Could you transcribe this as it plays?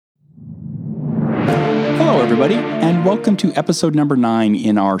everybody, and welcome to episode number 9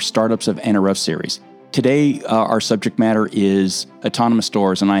 in our Startups of NRF series. Today, our subject matter is autonomous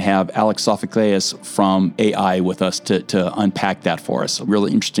stores, and I have Alex Sophocleous from AI with us to unpack that for us. A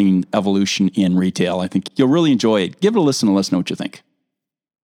really interesting evolution in retail. I think you'll really enjoy it. Give it a listen and let us know what you think.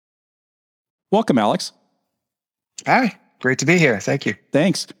 Welcome, Alex. Hi, great to be here. Thank you.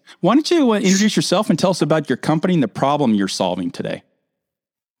 Thanks. Why don't you introduce yourself and tell us about your company and the problem you're solving today?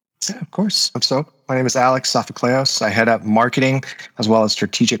 Yeah, of course. So my name is Alex Sophocleous. I head up marketing as well as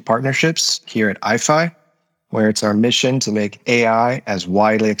strategic partnerships here at iFi, where it's our mission to make AI as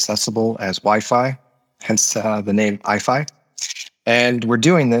widely accessible as Wi-Fi, hence the name iFi. And we're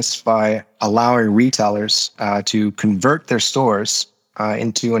doing this by allowing retailers to convert their stores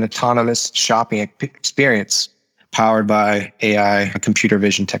into an autonomous shopping experience powered by AI computer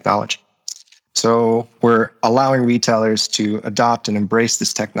vision technology. So we're allowing retailers to adopt and embrace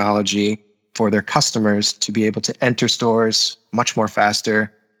this technology for their customers to be able to enter stores much more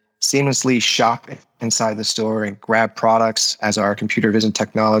faster, seamlessly shop inside the store and grab products as our computer vision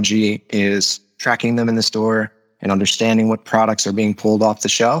technology is tracking them in the store and understanding what products are being pulled off the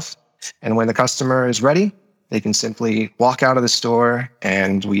shelf. And when the customer is ready, they can simply walk out of the store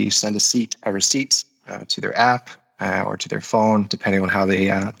and we send a receipt to their app or to their phone, depending on how they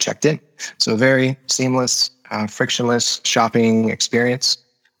checked in. So a very seamless, frictionless shopping experience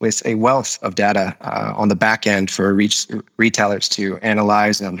with a wealth of data on the back end for retailers to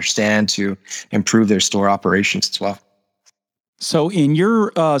analyze and understand to improve their store operations as well. So in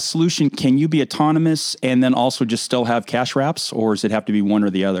your solution, can you be autonomous and then also just still have cash wraps, or does it have to be one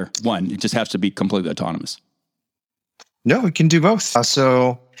or the other? One, it just has to be completely autonomous. No, it can do both.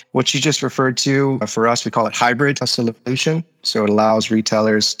 So what you just referred to, for us, we call it hybrid solution. So it allows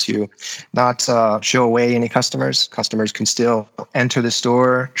retailers to not show away any customers. Customers can still enter the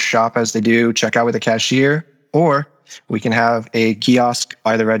store, shop as they do, check out with a cashier, or we can have a kiosk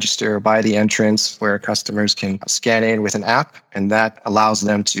by the register or by the entrance where customers can scan in with an app, and that allows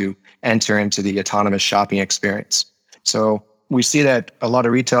them to enter into the autonomous shopping experience. So we see that a lot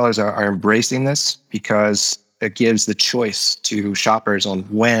of retailers are embracing this because it gives the choice to shoppers on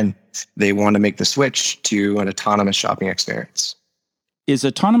when they want to make the switch to an autonomous shopping experience. Is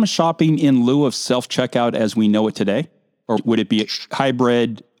autonomous shopping in lieu of self-checkout as we know it today? Or would it be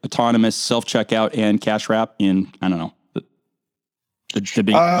hybrid, autonomous, self-checkout, and cash wrap in, I don't know, the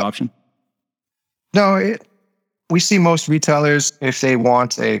big option? No, we see most retailers, if they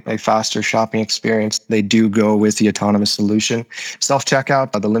want a faster shopping experience, they do go with the autonomous solution.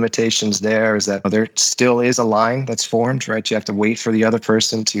 Self-checkout, the limitations there is that there still is a line that's formed, right? You have to wait for the other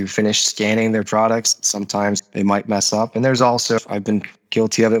person to finish scanning their products. Sometimes they might mess up. And there's also, I've been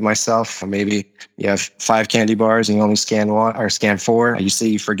guilty of it myself. Maybe you have 5 candy bars and you only scan 1 or scan 4. You say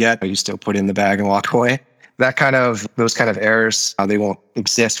you forget, but you still put it in the bag and walk away. Those kind of errors, they won't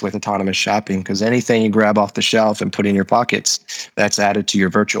exist with autonomous shopping because anything you grab off the shelf and put in your pockets, that's added to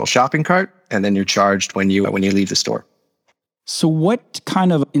your virtual shopping cart, and then you're charged when you leave the store. So what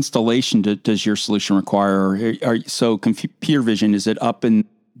kind of installation does your solution require? So computer vision, is it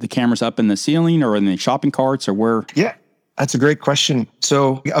the cameras up in the ceiling or in the shopping carts or where? Yeah. That's a great question.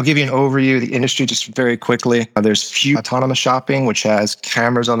 So I'll give you an overview of the industry just very quickly. There's Fuse autonomous shopping, which has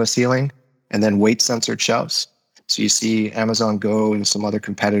cameras on the ceiling and then weight sensored shelves. So you see Amazon Go and some other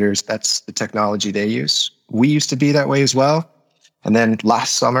competitors, that's the technology they use. We used to be that way as well. And then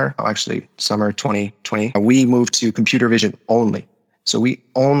last summer, summer 2020, we moved to computer vision only. So we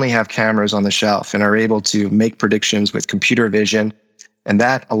only have cameras on the shelf and are able to make predictions with computer vision. And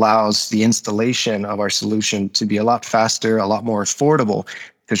that allows the installation of our solution to be a lot faster, a lot more affordable,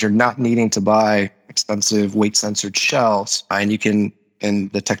 because you're not needing to buy expensive weight sensored shelves.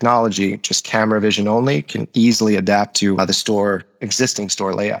 And the technology, just camera vision only, can easily adapt to the existing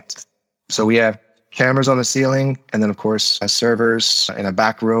store layout. So we have cameras on the ceiling, and then of course servers in a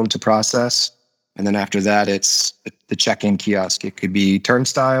back room to process. And then after that, it's the check-in kiosk. It could be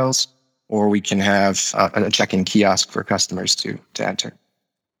turnstiles, or we can have a check-in kiosk for customers to enter.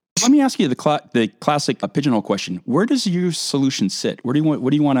 Let me ask you the classic pigeonhole question. Where does your solution sit? What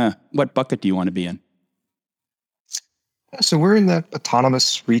bucket do you want to be in? So we're in the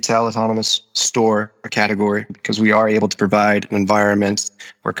autonomous retail, autonomous store category because we are able to provide an environment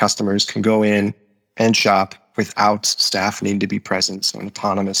where customers can go in and shop without staff needing to be present, so an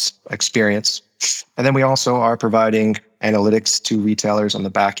autonomous experience. And then we also are providing analytics to retailers on the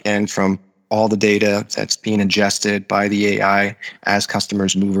back end from all the data that's being ingested by the AI as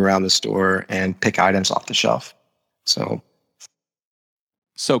customers move around the store and pick items off the shelf.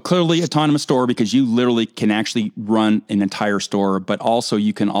 So clearly autonomous store because you literally can actually run an entire store, but also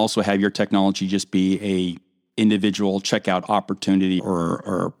you can also have your technology just be individual checkout opportunity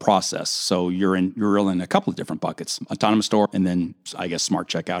or process. So you're in a couple of different buckets: autonomous store, and then I guess smart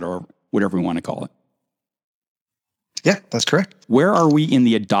checkout, or whatever we want to call it. Yeah, that's correct. Where are we in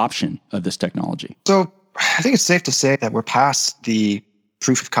the adoption of this technology? So I think it's safe to say that we're past the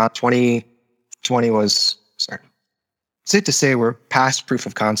proof of concept. 2020 was, safe to say we're past proof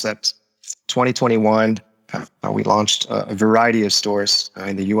of concept. 2021, we launched a variety of stores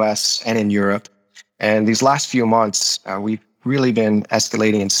in the US and in Europe. And these last few months, we've really been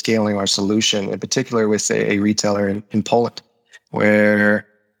escalating and scaling our solution, in particular with a retailer in Poland, where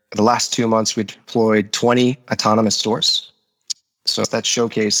the last 2 months we deployed 20 autonomous stores. So that's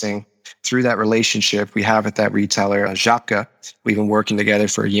showcasing through that relationship we have with that retailer, Żabka. We've been working together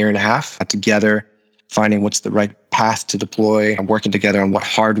for a year and a half, together finding what's the right path to deploy and working together on what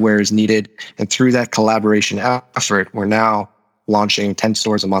hardware is needed. And through that collaboration effort, we're now launching 10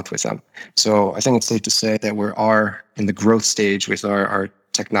 stores a month with them. So I think it's safe to say that we are in the growth stage with our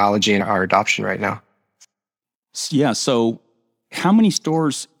technology and our adoption right now. Yeah. So how many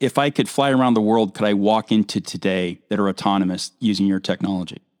stores, if I could fly around the world, could I walk into today that are autonomous using your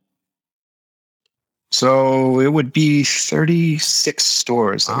technology? So it would be 36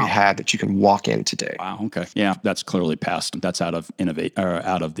 stores that we had that you can walk in today. Wow. Okay. Yeah, that's clearly past. That's out of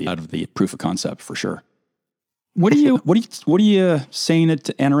out of the proof of concept for sure. What are you saying at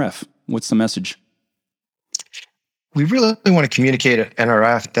NRF? What's the message? We really want to communicate at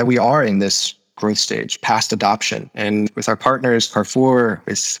NRF that we are in this growth stage, past adoption. And with our partners, Carrefour,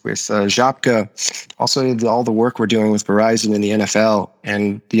 with Żabka, also all the work we're doing with Verizon and the NFL,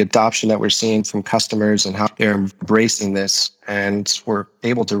 and the adoption that we're seeing from customers and how they're embracing this. And we're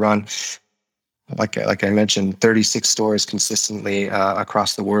able to run, like I mentioned, 36 stores consistently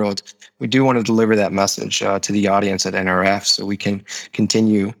across the world. We do want to deliver that message to the audience at NRF so we can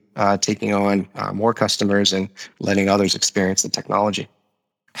continue taking on more customers and letting others experience the technology.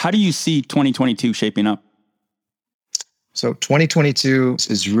 How do you see 2022 shaping up? So 2022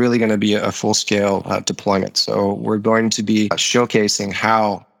 is really going to be a full-scale deployment. So we're going to be showcasing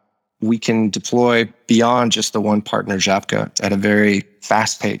how we can deploy beyond just the one partner, Żabka, at a very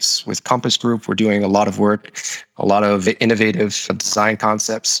fast pace. With Compass Group, we're doing a lot of work, a lot of innovative design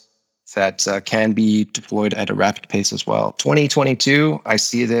concepts that can be deployed at a rapid pace as well. 2022, I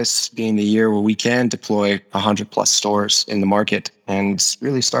see this being the year where we can deploy 100 plus stores in the market and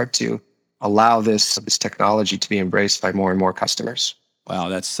really start to allow this technology to be embraced by more and more customers. Wow,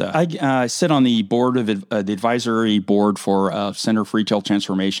 that's I sit on the board of the advisory board for Center for Retail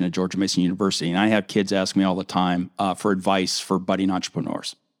Transformation at George Mason University, and I have kids ask me all the time for advice for budding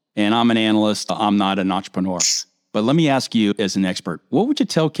entrepreneurs. And I'm an analyst; I'm not an entrepreneur. But let me ask you, as an expert, what would you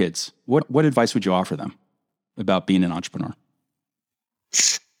tell kids? What advice would you offer them about being an entrepreneur?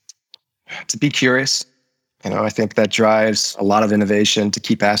 To be curious. I think that drives a lot of innovation, to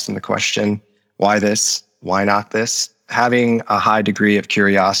keep asking the question, why this? Why not this? Having a high degree of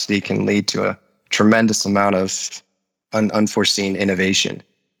curiosity can lead to a tremendous amount of unforeseen innovation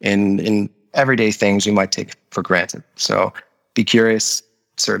in everyday things we might take for granted. So be curious,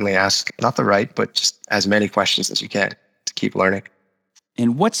 certainly ask not the right, but just as many questions as you can to keep learning.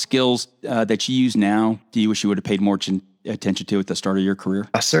 And what skills that you use now do you wish you would have paid more attention to at the start of your career?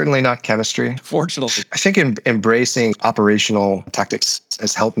 Certainly not chemistry. Fortunately. I think embracing operational tactics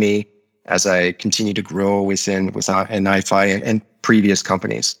has helped me as I continue to grow within iFi and previous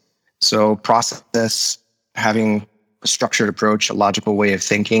companies. So process, having a structured approach, a logical way of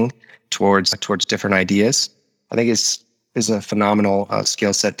thinking towards different ideas, I think is a phenomenal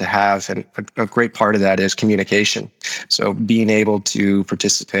skill set to have. And a great part of that is communication. So being able to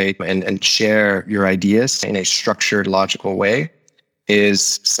participate and share your ideas in a structured, logical way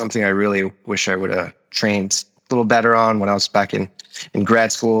is something I really wish I would have trained a little better on when I was back in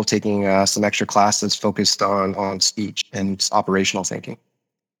grad school, taking some extra classes focused on speech and operational thinking.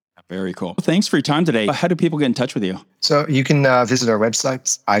 Very cool. Well, thanks for your time today. How do people get in touch with you? So you can visit our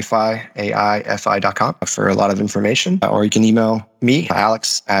website, ifi.com, for a lot of information, or you can email me,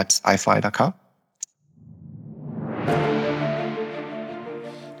 alex@ifi.com.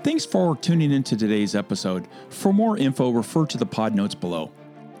 Thanks for tuning into today's episode. For more info, refer to the pod notes below.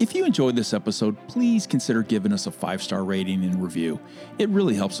 If you enjoyed this episode, please consider giving us a 5-star rating and review. It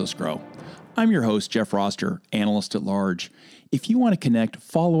really helps us grow. I'm your host, Jeff Roster, analyst at large. If you want to connect,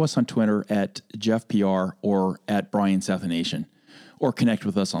 follow us on Twitter at JeffPR or at BrianSathanation, or connect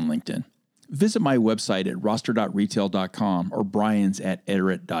with us on LinkedIn. Visit my website at roster.retail.com or Brian's at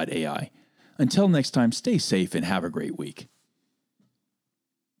iterate.ai. Until next time, stay safe and have a great week.